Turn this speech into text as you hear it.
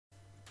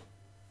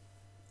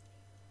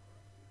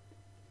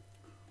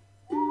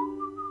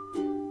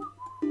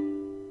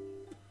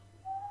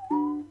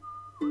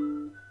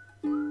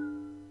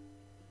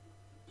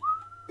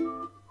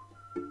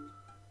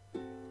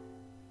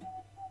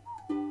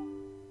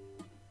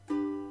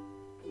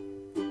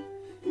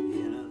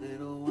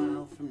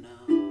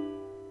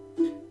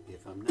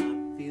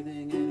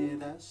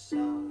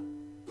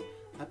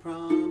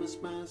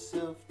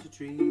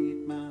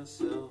street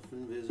myself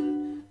and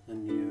visit a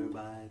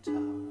nearby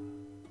tower,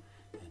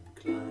 and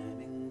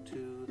climbing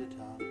to the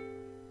top,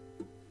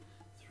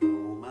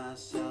 throw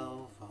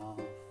myself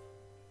off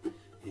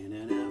in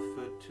an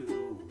effort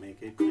to make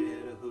it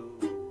clear to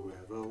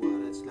whoever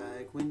what it's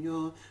like when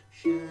you're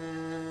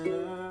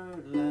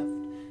shattered,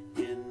 left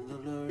in the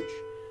lurch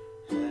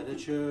at a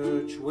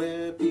church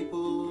where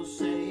people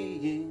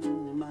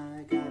saying,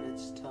 my God,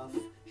 it's tough.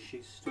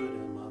 She stood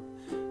him up.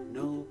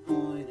 No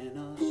point in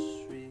us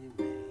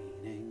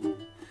remaining.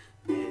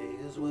 May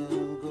as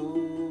well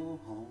go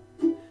home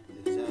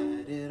as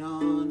I did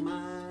on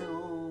my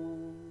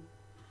own,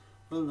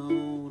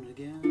 alone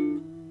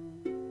again,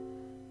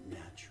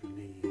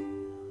 naturally.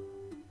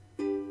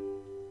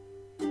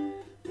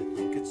 To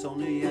think it's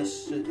only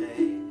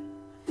yesterday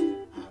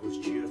I was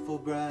cheerful,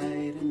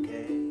 bright and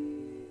gay,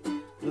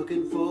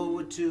 looking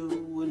forward to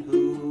and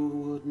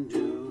who wouldn't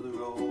do the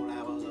role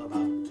I was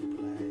about to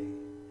play.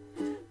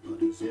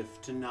 But as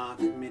if to knock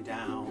me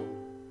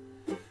down,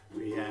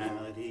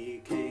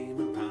 reality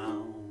came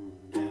around,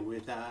 and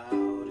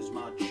without as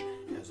much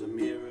as a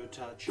mirror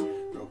touch,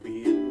 broke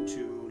me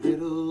into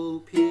little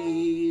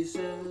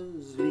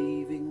pieces,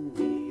 leaving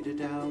me to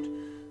doubt.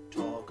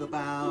 Talk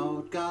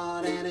about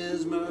God and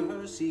His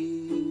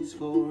mercies,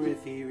 for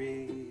if He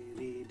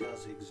really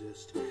does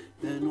exist,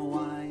 then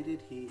why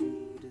did He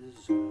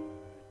desert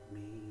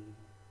me?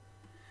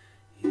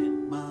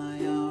 In my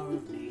hour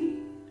of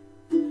need,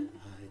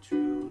 I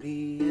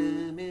truly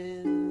am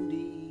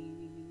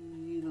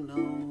indeed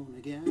alone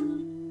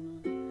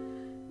again,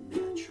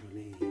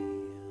 naturally.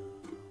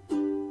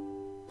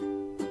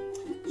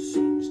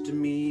 Seems to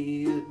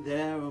me that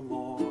there are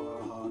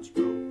more hearts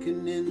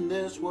broken in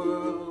this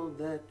world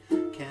that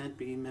can't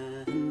be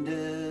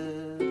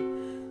mended,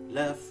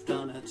 left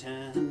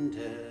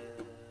unattended.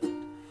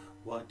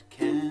 What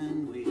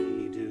can we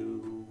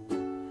do?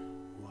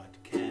 What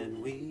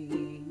can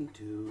we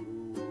do?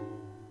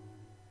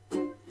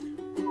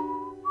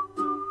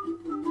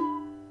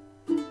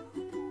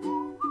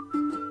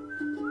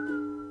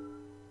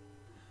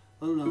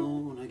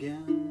 Alone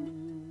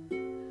again,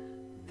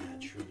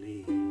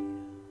 naturally.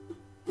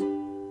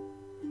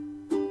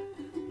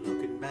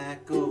 Looking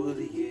back over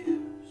the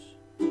years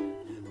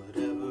and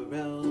whatever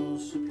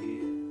else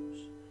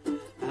appears,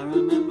 I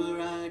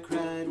remember I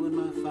cried when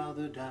my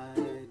father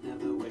died,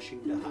 never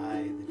wishing to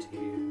hide the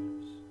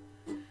tears.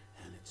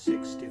 And at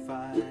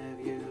 65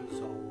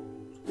 years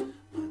old,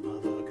 my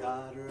mother,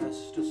 God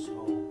rest her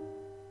soul,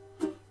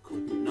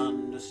 couldn't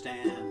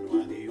understand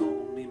why the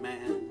only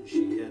man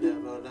she had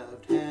ever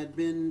loved had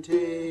been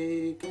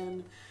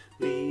taken,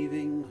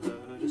 leaving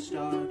her to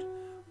start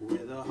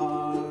with a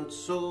heart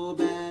so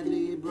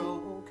badly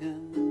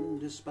broken.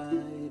 Despite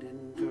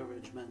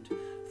encouragement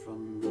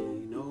from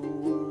me, no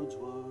words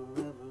were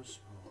ever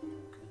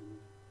spoken.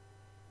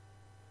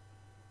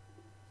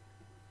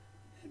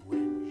 And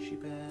when she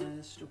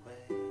passed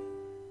away,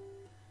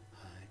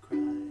 I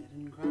cried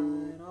and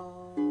cried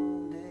all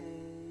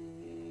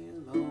day,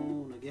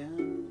 alone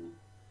again,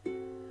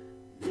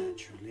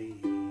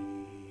 naturally.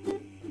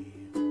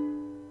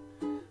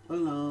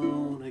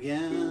 Alone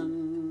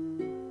again,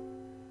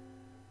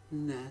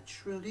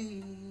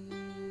 naturally.